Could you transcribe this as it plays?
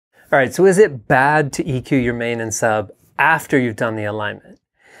All right, so is it bad to EQ your main and sub after you've done the alignment?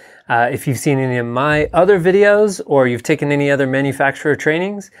 If you've seen any of my other videos or you've taken any other manufacturer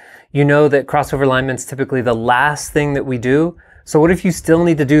trainings, you know that crossover alignment's typically the last thing that we do. So what if you still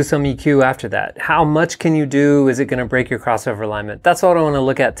need to do some EQ after that? How much can you do? Is it going to break your crossover alignment? That's what I want to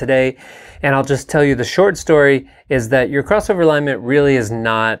look at today. And I'll just tell you the short story is that your crossover alignment really is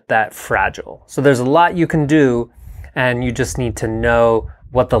not that fragile. So there's a lot you can do and you just need to know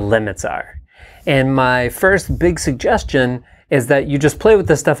what the limits are. And my first big suggestion is that you just play with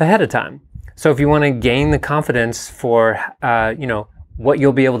this stuff ahead of time. So if you want to gain the confidence for, what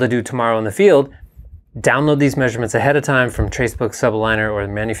you'll be able to do tomorrow in the field, download these measurements ahead of time from Tracebook Subaligner or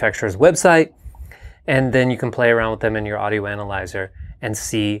the manufacturer's website, and then you can play around with them in your audio analyzer and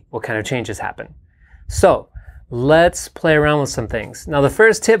see what kind of changes happen. So let's play around with some things. Now, the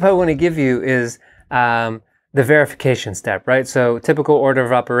first tip I want to give you is the verification step, right? So typical order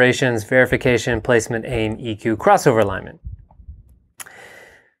of operations, verification, placement, aim, EQ, crossover alignment.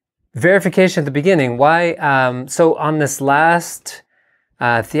 Verification at the beginning. Why? So on this last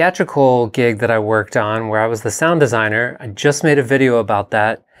theatrical gig that I worked on where I was the sound designer, I just made a video about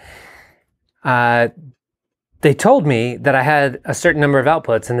that. They told me that I had a certain number of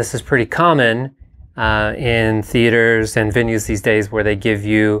outputs, and this is pretty common in theaters and venues these days where they give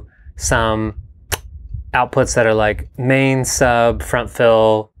you some outputs that are like main, sub, front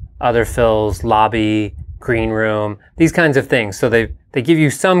fill, other fills, lobby, green room, these kinds of things. So they give you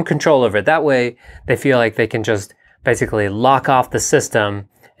some control over it. That way they feel like they can just basically lock off the system,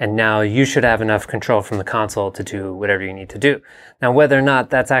 and now you should have enough control from the console to do whatever you need to do. Now, whether or not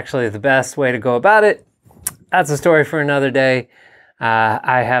that's actually the best way to go about it, that's a story for another day.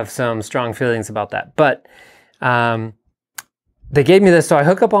 I have some strong feelings about that. But they gave me this, so I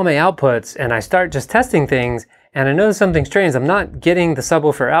hook up all my outputs and I start just testing things, and I notice something strange. I'm not getting the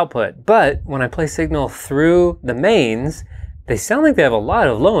subwoofer output, but when I play signal through the mains, they sound like they have a lot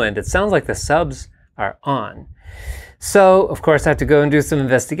of low end. It sounds like the subs are on. So, of course, I have to go and do some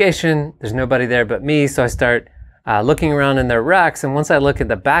investigation. There's nobody there but me, so I start looking around in their racks, and once I look at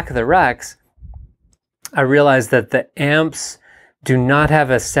the back of the racks, I realize that the amps do not have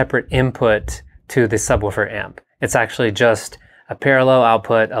a separate input to the subwoofer amp. It's actually just a parallel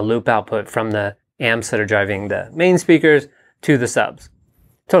output, a loop output from the amps that are driving the main speakers to the subs.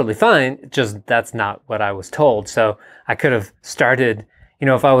 Totally fine, just that's not what I was told. So I could have started,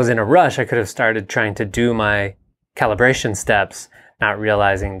 if I was in a rush, I could have started trying to do my calibration steps, not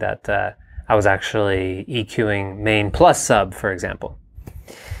realizing that I was actually EQing main plus sub, for example.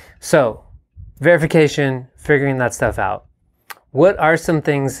 So verification, figuring that stuff out. What are some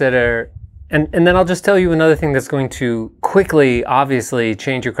things that are, and then I'll just tell you another thing that's going to quickly, obviously,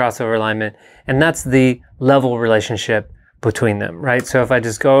 change your crossover alignment, and that's the level relationship between them, right? So if I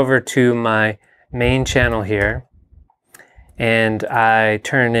just go over to my main channel here, and I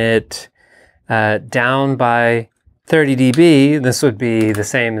turn it down by 30 dB, this would be the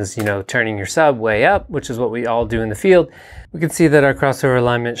same as, turning your sub way up, which is what we all do in the field. We can see that our crossover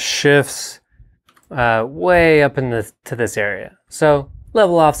alignment shifts way up to this area. So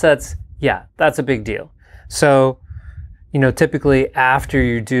level offsets, yeah, that's a big deal. So, typically after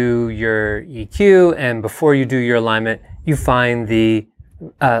you do your EQ and before you do your alignment, you find the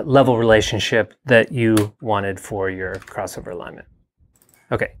level relationship that you wanted for your crossover alignment.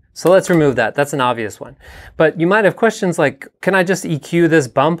 Okay, so let's remove that. That's an obvious one. But you might have questions like, can I just EQ this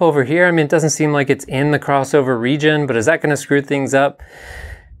bump over here? I mean, it doesn't seem like it's in the crossover region, but is that going to screw things up?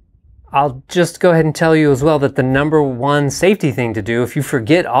 I'll just go ahead and tell you as well that the number one safety thing to do, if you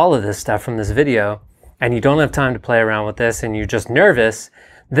forget all of this stuff from this video and you don't have time to play around with this and you're just nervous,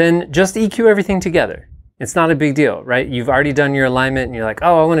 then just EQ everything together. It's not a big deal, right? You've already done your alignment and you're like,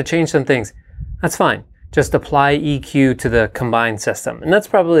 oh, I want to change some things. That's fine. Just apply EQ to the combined system. And that's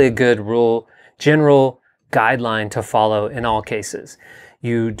probably a good rule, general guideline to follow in all cases.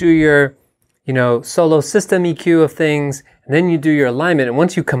 You do your, solo system EQ of things, and then you do your alignment. And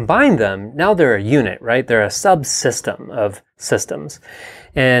once you combine them, now they're a unit, right? They're a subsystem of systems.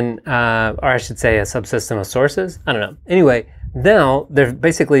 And, or I should say a subsystem of sources. I don't know. Anyway, now they've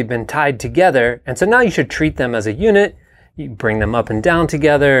basically been tied together. And so now you should treat them as a unit. You bring them up and down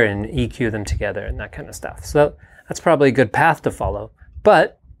together and EQ them together and that kind of stuff. So that's probably a good path to follow.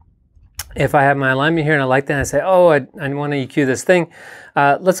 But if I have my alignment here and I like that, and I say, oh, I want to EQ this thing,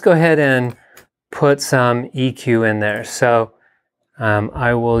 let's go ahead and put some EQ in there. So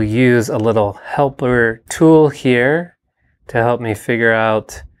I will use a little helper tool here to help me figure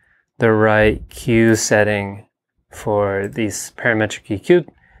out the right Q setting for these parametric EQ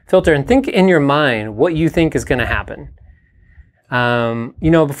filter, and think in your mind what you think is going to happen.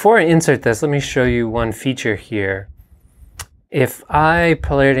 You know, before I insert this, let me show you one feature here. If I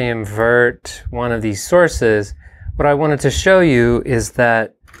polarity invert one of these sources, what I wanted to show you is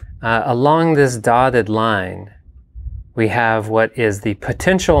that along this dotted line, we have what is the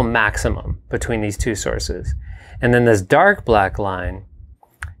potential maximum between these two sources. And then this dark black line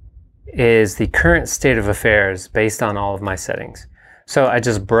is the current state of affairs based on all of my settings. So I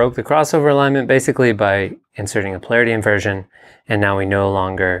just broke the crossover alignment basically by inserting a polarity inversion, and now we no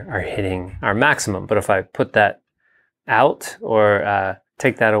longer are hitting our maximum. But if I put that out or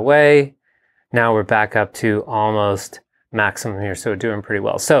take that away, now we're back up to almost maximum here, so we're doing pretty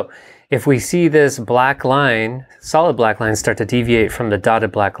well. So if we see this black line, solid black line, start to deviate from the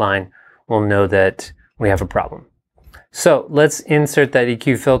dotted black line, we'll know that we have a problem. So let's insert that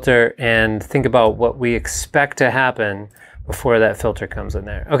EQ filter and think about what we expect to happen before that filter comes in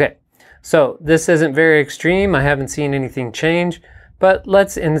there. Okay, so this isn't very extreme. I haven't seen anything change, but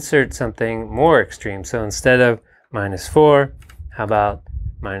let's insert something more extreme. So instead of -4, how about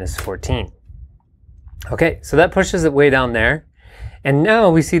 -14? Okay, so that pushes it way down there. And now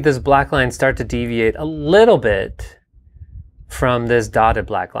we see this black line start to deviate a little bit from this dotted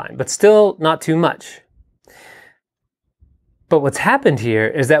black line, but still not too much. But what's happened here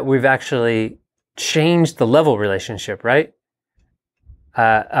is that we've actually changed the level relationship, right?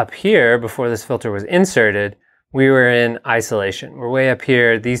 Up here, before this filter was inserted, we were in isolation. We're way up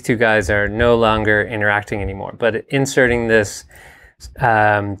here. These two guys are no longer interacting anymore. But inserting this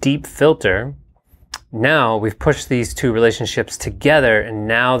deep filter, now we've pushed these two relationships together, and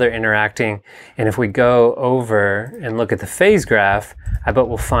now they're interacting. And if we go over and look at the phase graph, I bet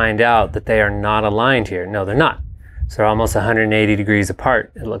we'll find out that they are not aligned here. No, they're not. So they're almost 180 degrees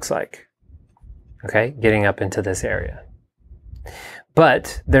apart, it looks like. Okay, getting up into this area.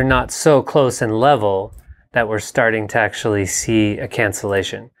 But they're not so close in level that we're starting to actually see a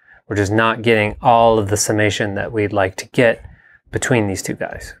cancellation. We're just not getting all of the summation that we'd like to get between these two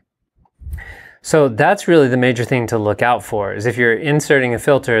guys. So that's really the major thing to look out for, is if you're inserting a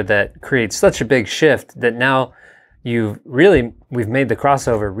filter that creates such a big shift that now we've made the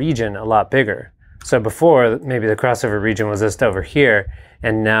crossover region a lot bigger. So before, maybe the crossover region was just over here,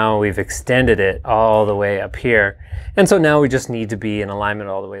 and now we've extended it all the way up here. And so now we just need to be in alignment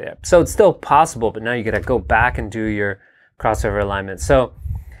all the way up. So it's still possible, but now you gotta go back and do your crossover alignment. So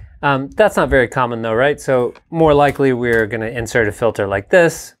that's not very common though, right? So more likely we're gonna insert a filter like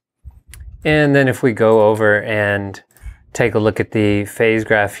this. And then if we go over and take a look at the phase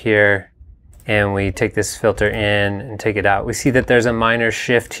graph here, and we take this filter in and take it out, we see that there's a minor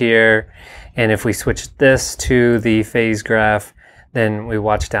shift here. And if we switch this to the phase graph, then we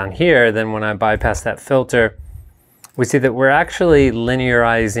watch down here, then when I bypass that filter, we see that we're actually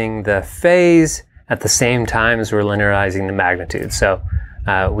linearizing the phase at the same time as we're linearizing the magnitude. So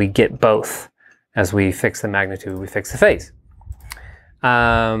we get both. As we fix the magnitude, we fix the phase.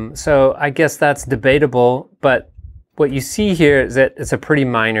 So I guess that's debatable, but what you see here is that it's a pretty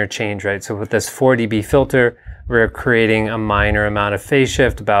minor change, right? So with this 4 dB filter, we're creating a minor amount of phase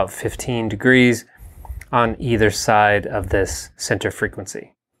shift, about 15 degrees on either side of this center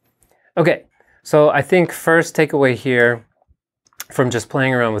frequency. Okay, so I think first takeaway here from just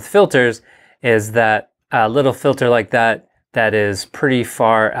playing around with filters is that a little filter like that is pretty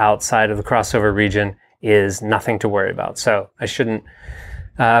far outside of the crossover region is nothing to worry about. So I shouldn't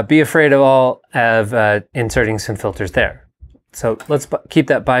be afraid at all of inserting some filters there. So let's keep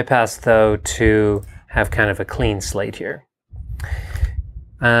that bypass though to have kind of a clean slate here.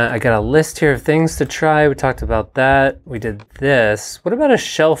 I got a list here of things to try. We talked about that. We did this. What about a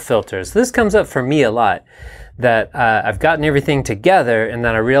shelf filter? So this comes up for me a lot, that I've gotten everything together and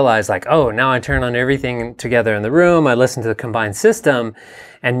then I realize like, oh, now I turn on everything together in the room. I listen to the combined system,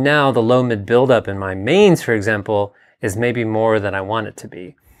 and now the low mid buildup in my mains, for example, is maybe more than I want it to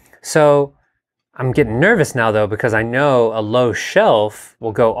be. So I'm getting nervous now though, because I know a low shelf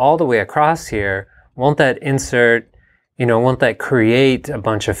will go all the way across here. Won't that insert, won't that create a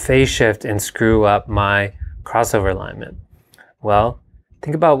bunch of phase shift and screw up my crossover alignment? Well,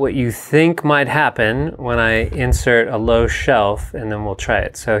 think about what you think might happen when I insert a low shelf, and then we'll try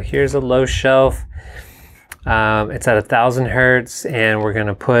it. So here's a low shelf. It's at 1000 Hertz, and we're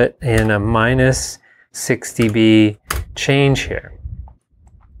gonna put in a -6 dB change here.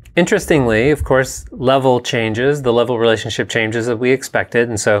 Interestingly, of course, level changes, the level relationship changes that we expected,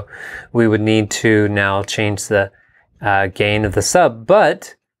 and so we would need to now change the gain of the sub,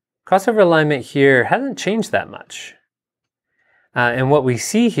 but crossover alignment here hasn't changed that much. And what we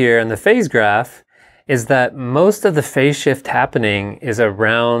see here in the phase graph is that most of the phase shift happening is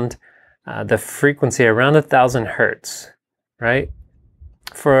around the frequency around 1000 Hertz. right?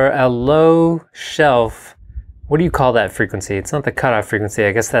 For a low shelf, what do you call that frequency? It's not the cutoff frequency.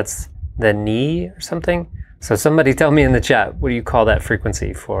 I guess that's the knee or something. So somebody tell me in the chat, what do you call that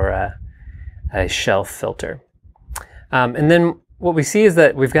frequency for a shelf filter? And then what we see is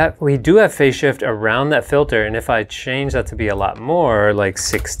that we do have phase shift around that filter, and if I change that to be a lot more, like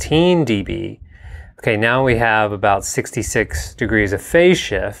 16 dB, okay, now we have about 66 degrees of phase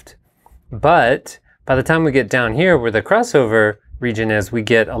shift, but by the time we get down here where the crossover region is, we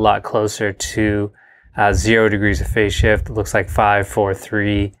get a lot closer to 0 degrees of phase shift. It looks like 5, 4,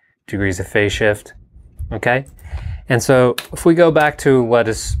 3 degrees of phase shift, okay? And so if we go back to what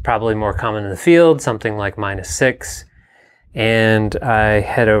is probably more common in the field, something like -6, and I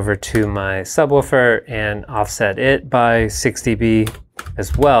head over to my subwoofer and offset it by 6 dB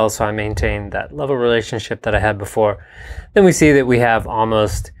as well, so I maintain that level relationship that I had before, then we see that we have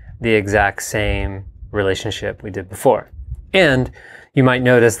almost the exact same relationship we did before. And you might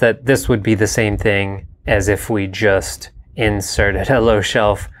notice that this would be the same thing as if we just inserted a low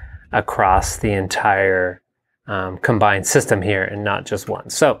shelf across the entire combined system here and not just one.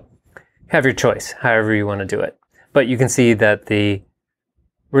 So have your choice, however you want to do it. But you can see that the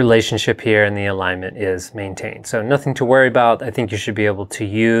relationship here and the alignment is maintained. So nothing to worry about. I think you should be able to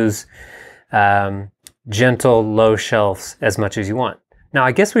use gentle low shelves as much as you want. Now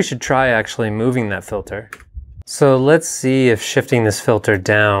I guess we should try actually moving that filter. So let's see if shifting this filter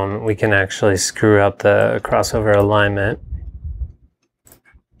down, we can actually screw up the crossover alignment.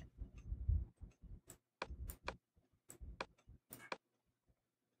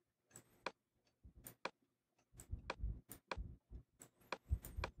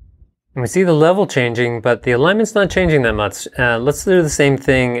 And we see the level changing, but the alignment's not changing that much. Let's do the same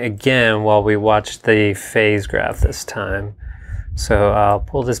thing again while we watch the phase graph this time. So I'll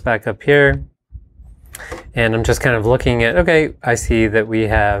pull this back up here, and I'm just kind of looking at, okay, I see that we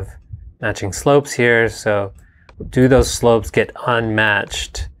have matching slopes here, so do those slopes get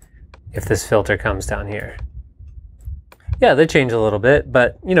unmatched if this filter comes down here? Yeah, they change a little bit,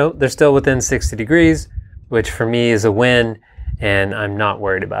 but you know, they're still within 60 degrees, which for me is a win, and I'm not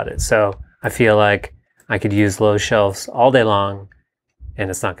worried about it. So I feel like I could use low shelves all day long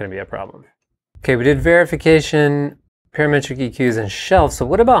and it's not going to be a problem. Okay, we did verification, parametric EQs, and shelves. So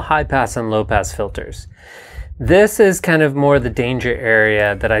what about high pass and low pass filters? This is kind of more the danger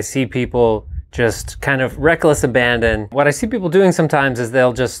area that I see people just kind of reckless abandon. What I see people doing sometimes is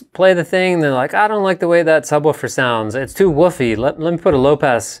they'll just play the thing and they're like, I don't like the way that subwoofer sounds. It's too woofy. Let me put a low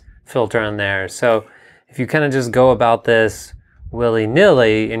pass filter on there. So if you kind of just go about this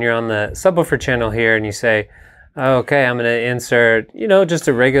willy-nilly and you're on the subwoofer channel here and you say, okay, I'm going to insert, you know, just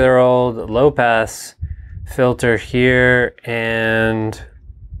a regular old low pass filter here, and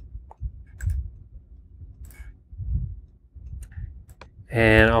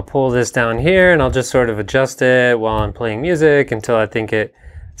I'll pull this down here and I'll just sort of adjust it while I'm playing music until I think it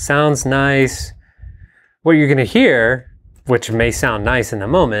sounds nice. What you're going to hear, which may sound nice in the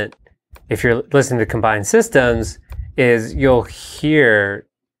moment, if you're listening to combined systems, is you'll hear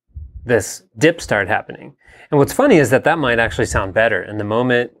this dip start happening. And what's funny is that that might actually sound better in the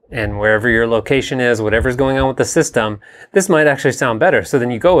moment, and wherever your location is, whatever's going on with the system, this might actually sound better. So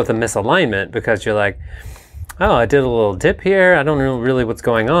then you go with a misalignment because you're like, oh, I did a little dip here. I don't know really what's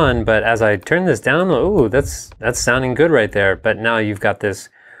going on, but as I turn this down, ooh, that's sounding good right there. But now you've got this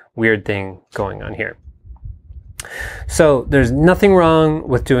weird thing going on here. So there's nothing wrong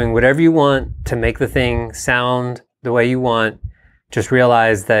with doing whatever you want to make the thing sound the way you want. Just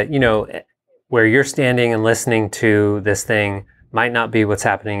realize that, you know, where you're standing and listening to this thing might not be what's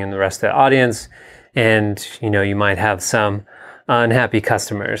happening in the rest of the audience. And, you know, you might have some unhappy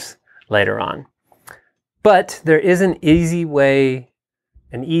customers later on. But there is an easy way,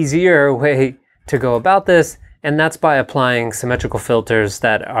 an easier way to go about this, and that's by applying symmetrical filters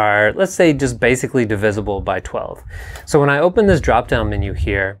that are, let's say, just basically divisible by 12. So when I open this drop-down menu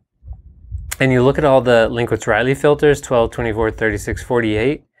here, and you look at all the Linkowitz-Riley filters, 12, 24, 36,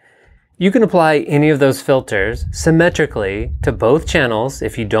 48, you can apply any of those filters symmetrically to both channels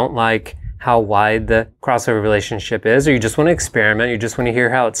if you don't like how wide the crossover relationship is, or you just want to experiment, you just want to hear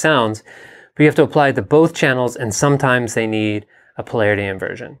how it sounds. But you have to apply it to both channels, and sometimes they need a polarity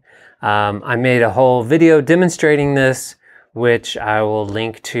inversion. I made a whole video demonstrating this, which I will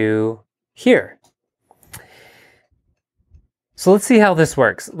link to here. So let's see how this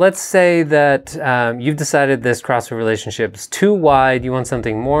works. Let's say that you've decided this crossover relationship is too wide, you want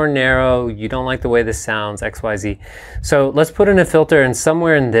something more narrow, you don't like the way this sounds, X, Y, Z. So let's put in a filter in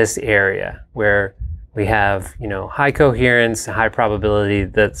somewhere in this area where we have, you know, high coherence, high probability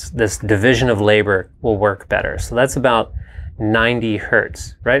that this division of labor will work better. So that's about 90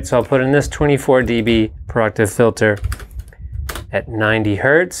 hertz, right? So I'll put in this 24 dB per octave filter at 90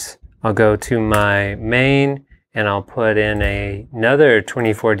 hertz. I'll go to my main and I'll put in another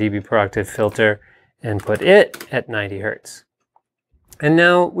 24 dB per octave filter and put it at 90 hertz. And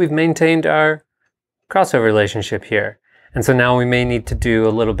now we've maintained our crossover relationship here. And so now we may need to do a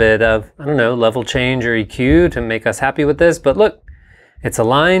little bit of, I don't know, level change or EQ to make us happy with this. But look, it's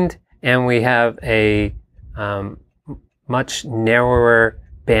aligned and we have a much narrower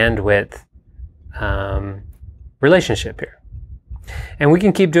bandwidth relationship here. And we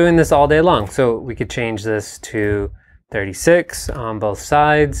can keep doing this all day long. So we could change this to 36 on both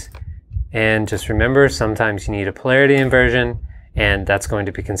sides. And just remember, sometimes you need a polarity inversion, and that's going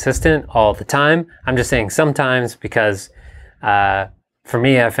to be consistent all the time. I'm just saying sometimes because for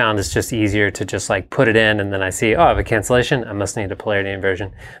me, I found it's just easier to just like put it in and then I see, oh, I have a cancellation, I must need a polarity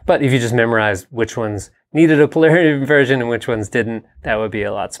inversion. But if you just memorize which ones needed a polarity inversion and which ones didn't, that would be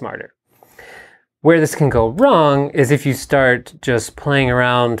a lot smarter. Where this can go wrong is if you start just playing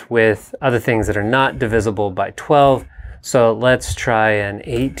around with other things that are not divisible by 12. So let's try an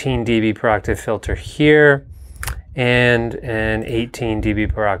 18 dB per octave filter here and an 18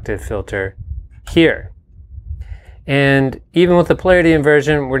 dB per octave filter here. And even with the polarity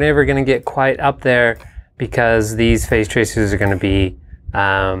inversion, we're never going to get quite up there because these phase traces are going to be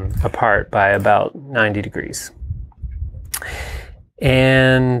apart by about 90 degrees.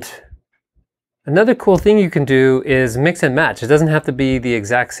 And another cool thing you can do is mix and match. It doesn't have to be the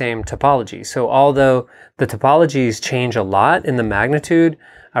exact same topology. So although the topologies change a lot in the magnitude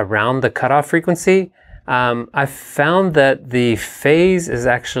around the cutoff frequency, I found that the phase is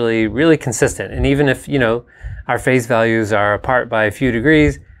actually really consistent. And even if, you know, our phase values are apart by a few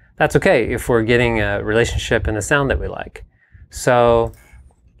degrees, that's okay if we're getting a relationship and a sound that we like. So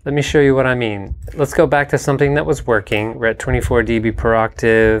let me show you what I mean. Let's go back to something that was working. We're at 24 dB per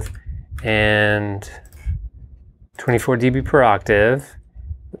octave and 24 dB per octave.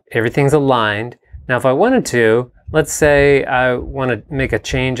 Everything's aligned. Now, if I wanted to, let's say I want to make a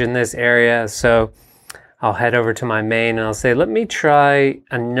change in this area. So I'll head over to my main and I'll say, let me try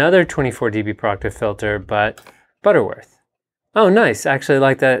another 24 dB per octave filter, but Butterworth. Oh, nice. I actually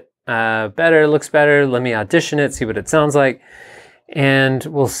like that better. Looks better. Let me audition it, see what it sounds like. And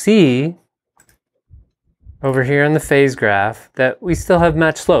we'll see over here in the phase graph that we still have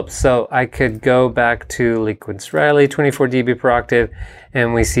matched slopes. So I could go back to Lequentz-Riley, 24 dB per octave,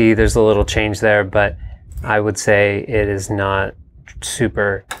 and we see there's a little change there, but I would say it is not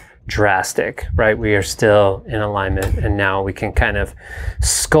super drastic, right? We are still in alignment, and now we can kind of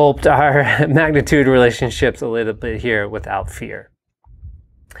sculpt our magnitude relationships a little bit here without fear.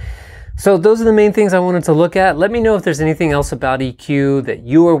 So those are the main things I wanted to look at. Let me know if there's anything else about EQ that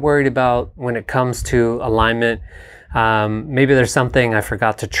you are worried about when it comes to alignment. Maybe there's something I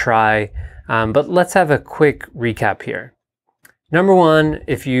forgot to try, but let's have a quick recap here. Number one,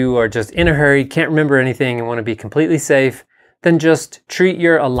 if you are just in a hurry, can't remember anything, and want to be completely safe, then just treat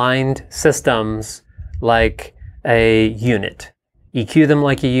your aligned systems like a unit. EQ them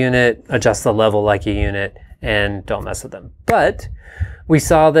like a unit, adjust the level like a unit, and don't mess with them. But we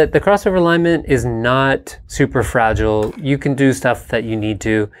saw that the crossover alignment is not super fragile. You can do stuff that you need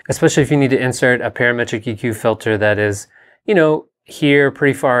to, especially if you need to insert a parametric EQ filter that is, you know, here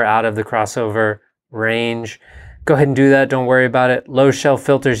pretty far out of the crossover range. Go ahead and do that, don't worry about it. Low shelf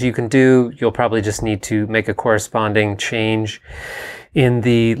filters you can do. You'll probably just need to make a corresponding change in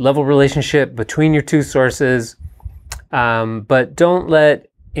the level relationship between your two sources. But don't let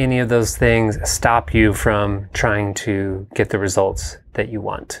any of those things stop you from trying to get the results that you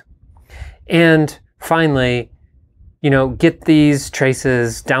want. And finally, you know, get these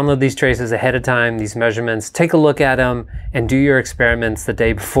traces, download these traces ahead of time, these measurements, take a look at them and do your experiments the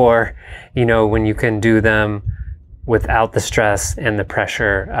day before, you know, when you can do them without the stress and the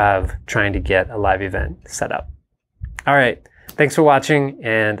pressure of trying to get a live event set up. All right, thanks for watching,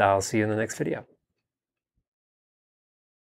 and I'll see you in the next video.